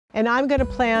And I'm going to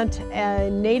plant a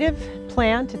native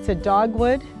plant. It's a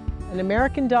dogwood, an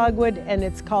American dogwood, and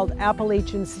it's called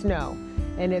Appalachian Snow.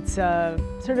 And it's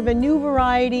sort of a new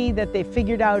variety that they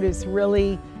figured out is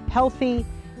really healthy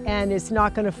and is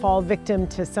not going to fall victim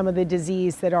to some of the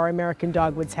disease that our American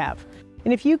dogwoods have.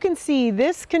 And if you can see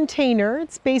this container,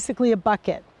 it's basically a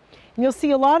bucket. And you'll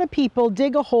see a lot of people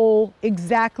dig a hole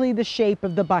exactly the shape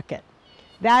of the bucket.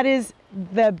 That is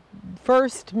the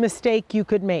first mistake you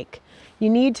could make. You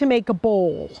need to make a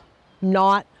bowl,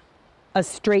 not a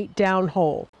straight down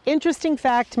hole. Interesting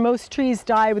fact, most trees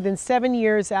die within 7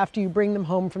 years after you bring them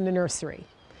home from the nursery.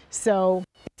 So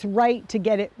it's right to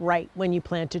get it right when you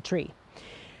plant a tree.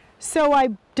 So I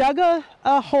dug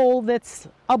a hole that's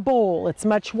a bowl. It's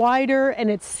much wider and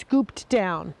it's scooped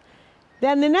down.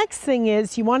 Then the next thing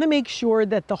is you want to make sure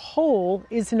that the hole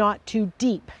is not too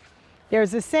deep.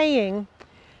 There's a saying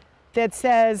that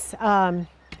says,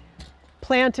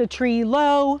 plant a tree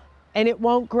low and it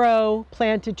won't grow,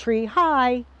 plant a tree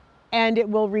high and it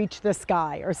will reach the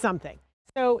sky or something.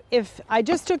 So if I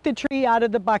just took the tree out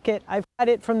of the bucket, I've cut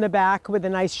it from the back with a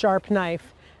nice sharp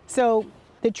knife. So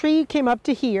the tree came up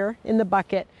to here in the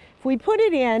bucket. If we put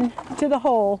it in to the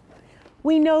hole,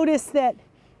 we notice that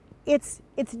it's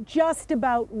just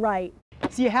about right.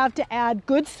 So you have to add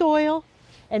good soil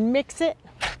and mix it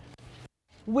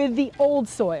with the old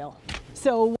soil.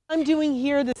 So what I'm doing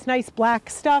here, this nice black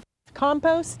stuff,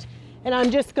 compost, and I'm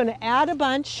just going to add a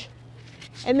bunch,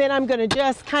 and then I'm going to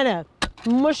just kind of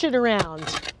mush it around.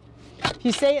 If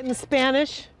you say it in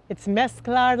Spanish, it's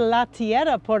mezclar la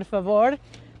tierra, por favor.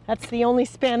 That's the only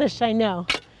Spanish I know,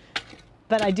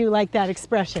 but I do like that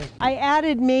expression. I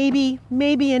added maybe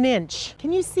an inch.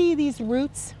 Can you see these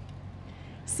roots?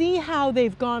 See how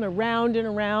they've gone around and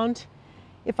around?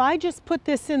 If I just put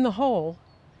this in the hole,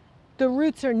 the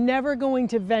roots are never going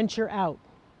to venture out.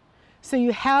 So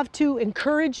you have to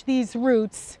encourage these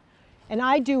roots, and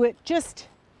I do it just,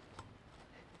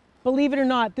 believe it or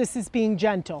not, this is being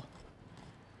gentle.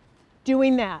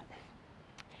 Doing that.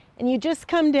 And you just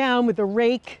come down with a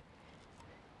rake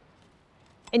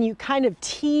and you kind of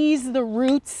tease the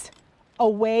roots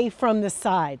away from the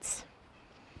sides.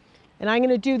 And I'm going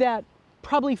to do that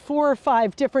probably 4 or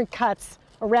 5 different cuts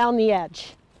around the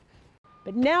edge.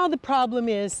 But now the problem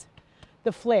is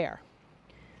the flare.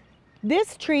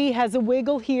 This tree has a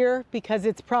wiggle here because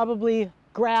it's probably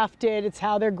grafted, it's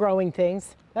how they're growing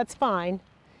things. That's fine.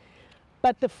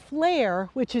 But the flare,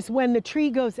 which is when the tree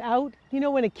goes out, you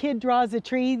know when a kid draws a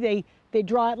tree, they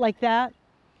draw it like that?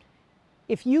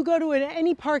 If you go to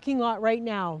any parking lot right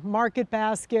now, Market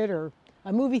Basket or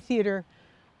a movie theater,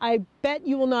 I bet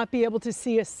you will not be able to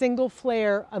see a single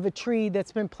flare of a tree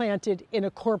that's been planted in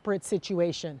a corporate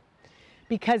situation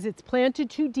because it's planted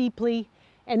too deeply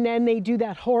and then they do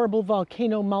that horrible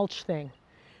volcano mulch thing.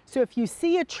 So if you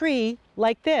see a tree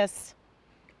like this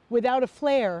without a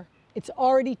flare, it's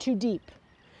already too deep.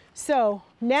 So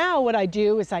now what I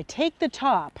do is I take the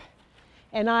top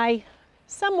and I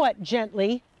somewhat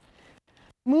gently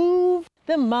move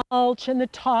the mulch and the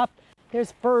top.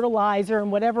 There's fertilizer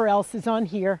and whatever else is on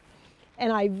here.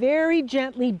 And I very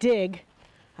gently dig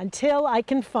until I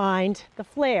can find the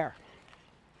flare,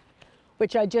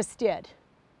 which I just did.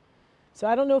 So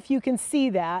I don't know if you can see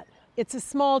that. It's a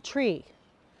small tree.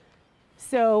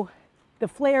 So the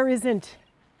flare isn't,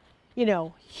 you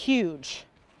know, huge.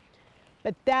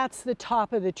 But that's the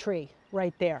top of the tree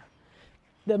right there.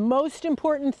 The most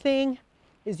important thing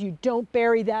is you don't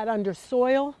bury that under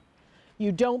soil.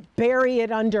 You don't bury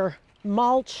it under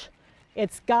mulch.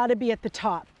 It's got to be at the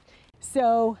top.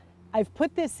 So I've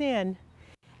put this in,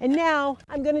 and now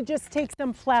I'm going to just take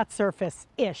some flat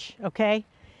surface-ish, okay?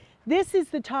 This is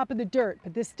the top of the dirt,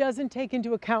 but this doesn't take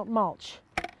into account mulch.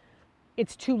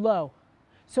 It's too low.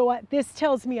 So this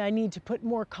tells me I need to put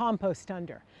more compost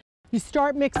under. You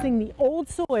start mixing the old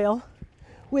soil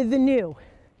with the new.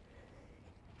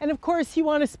 And of course you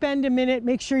want to spend a minute,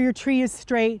 make sure your tree is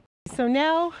straight. So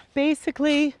now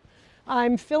basically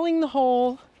I'm filling the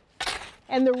hole,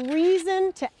 and the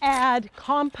reason to add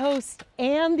compost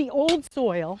and the old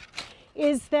soil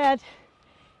is that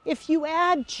if you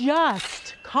add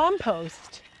just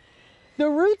compost, the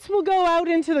roots will go out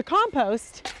into the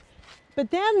compost,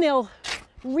 but then they'll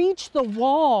reach the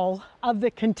wall of the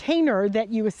container that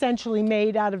you essentially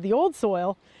made out of the old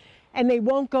soil, and they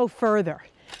won't go further.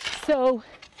 So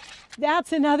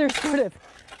that's another sort of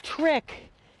trick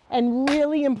and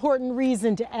really important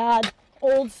reason to add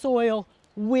old soil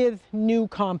with new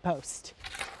compost.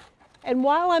 And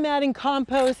while I'm adding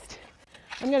compost,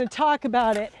 I'm going to talk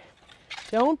about it.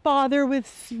 Don't bother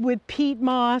with peat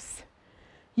moss.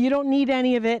 You don't need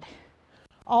any of it.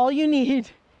 All you need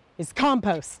is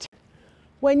compost.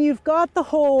 When you've got the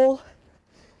hole,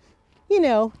 you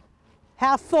know,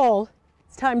 half full,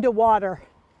 it's time to water.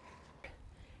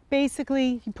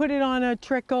 Basically, you put it on a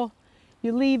trickle,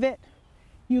 you leave it,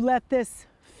 you let this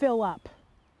fill up.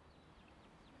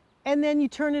 And then you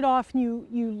turn it off and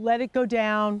you let it go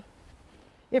down.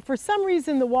 If for some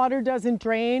reason the water doesn't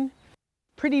drain,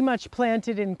 pretty much plant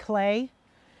it in clay,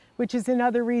 which is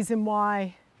another reason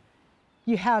why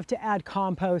you have to add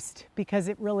compost, because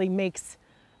it really makes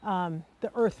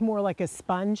the earth more like a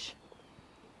sponge.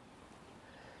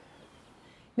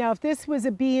 Now, if this was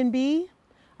a B&B,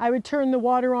 I would turn the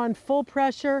water on full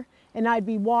pressure and I'd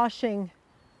be washing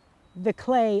the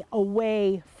clay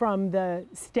away from the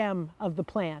stem of the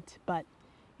plant, but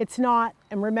it's not.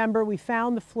 And remember, we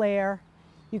found the flare.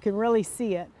 You can really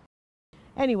see it.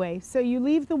 Anyway, so you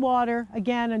leave the water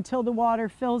again until the water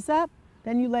fills up,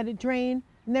 then you let it drain,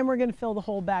 and then we're going to fill the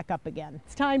hole back up again.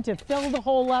 It's time to fill the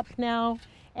hole up now,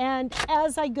 and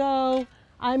as I go,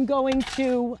 I'm going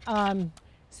to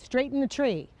straighten the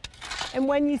tree. And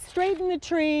when you straighten the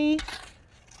tree,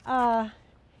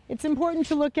 it's important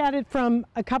to look at it from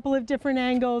a couple of different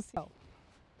angles. So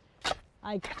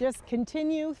I just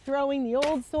continue throwing the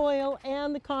old soil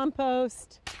and the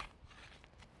compost.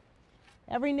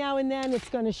 Every now and then it's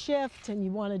going to shift and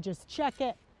you want to just check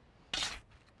it.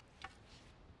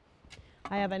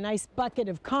 I have a nice bucket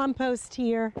of compost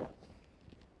here.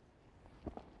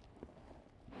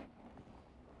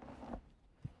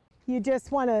 You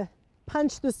just want to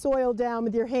punch the soil down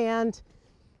with your hand.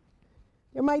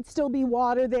 There might still be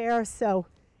water there, so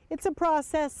it's a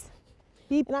process.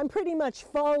 And I'm pretty much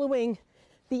following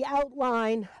the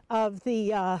outline of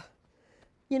the,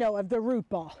 of the root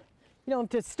ball. You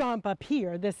don't have to stomp up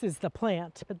here. This is the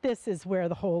plant, but this is where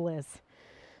the hole is.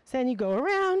 So then you go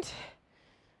around.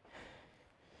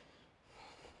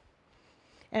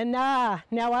 And now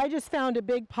I just found a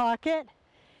big pocket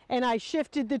and I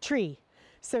shifted the tree.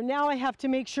 So now I have to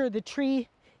make sure the tree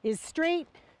is straight.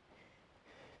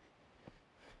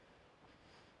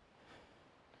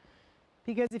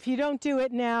 Because if you don't do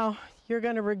it now, you're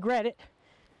going to regret it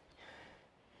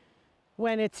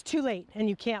when it's too late and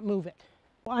you can't move it.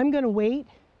 I'm going to wait,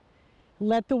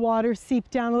 let the water seep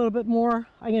down a little bit more.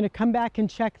 I'm going to come back and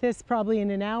check this probably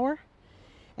in an hour,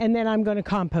 and then I'm going to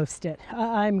compost it.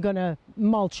 I'm going to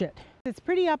mulch it. It's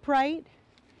pretty upright,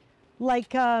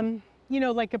 like,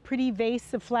 like a pretty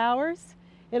vase of flowers.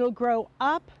 It'll grow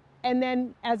up, and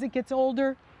then as it gets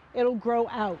older, it'll grow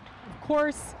out. Of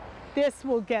course, this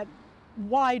will get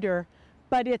wider,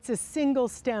 but it's a single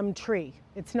stem tree.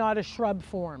 It's not a shrub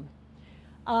form.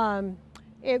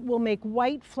 It will make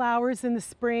white flowers in the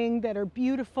spring that are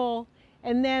beautiful,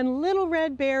 and then little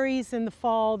red berries in the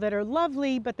fall that are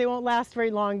lovely, but they won't last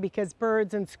very long because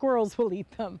birds and squirrels will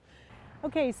eat them.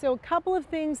 Okay, so a couple of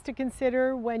things to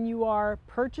consider when you are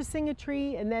purchasing a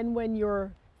tree and then when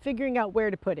you're figuring out where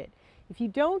to put it. If you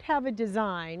don't have a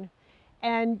design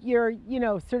and you're,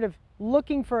 sort of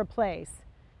looking for a place,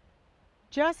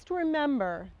 just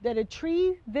remember that a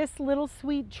tree, this little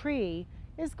sweet tree,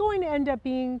 is going to end up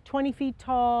being 20 feet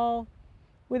tall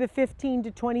with a 15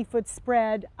 to 20 foot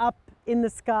spread up in the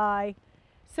sky.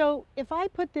 So if I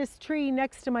put this tree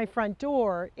next to my front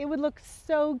door, it would look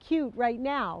so cute right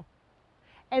now.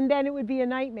 And then it would be a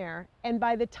nightmare. And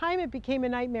by the time it became a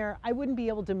nightmare, I wouldn't be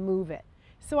able to move it.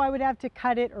 So I would have to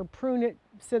cut it or prune it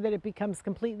so that it becomes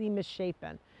completely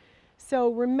misshapen. So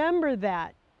remember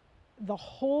that the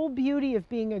whole beauty of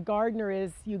being a gardener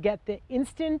is you get the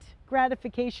instant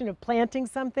gratification of planting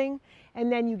something,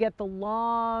 and then you get the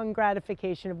long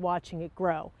gratification of watching it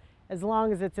grow, as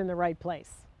long as it's in the right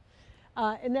place.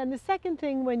 And then the second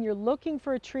thing, when you're looking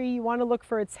for a tree, you want to look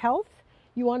for its health.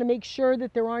 You want to make sure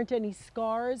that there aren't any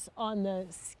scars on the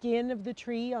skin of the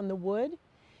tree, on the wood.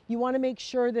 You want to make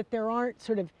sure that there aren't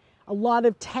sort of a lot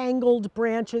of tangled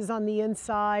branches on the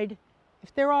inside.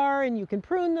 If there are and you can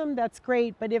prune them, that's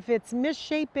great. But if it's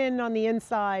misshapen on the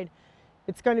inside,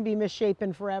 it's going to be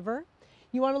misshapen forever.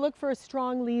 You want to look for a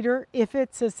strong leader if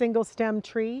it's a single stem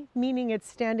tree, meaning it's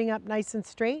standing up nice and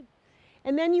straight.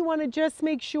 And then you want to just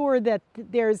make sure that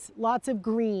there's lots of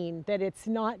green, that it's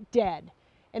not dead.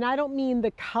 And I don't mean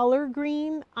the color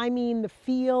green, I mean the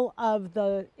feel of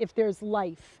if there's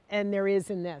life, and there is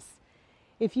in this.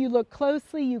 If you look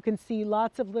closely, you can see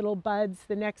lots of little buds,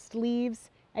 the next leaves,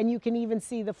 and you can even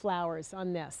see the flowers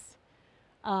on this.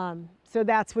 So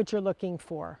that's what you're looking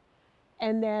for.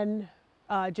 And then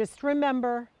just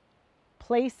remember,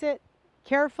 place it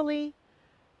carefully,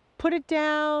 put it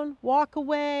down, walk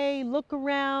away, look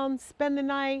around, spend the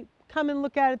night, come and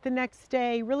look at it the next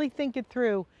day, really think it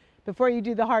through before you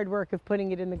do the hard work of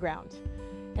putting it in the ground.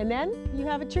 And then you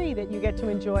have a tree that you get to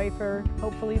enjoy for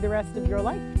hopefully the rest of your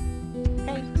life.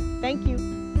 Okay, thank you.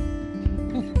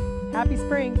 Happy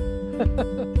spring.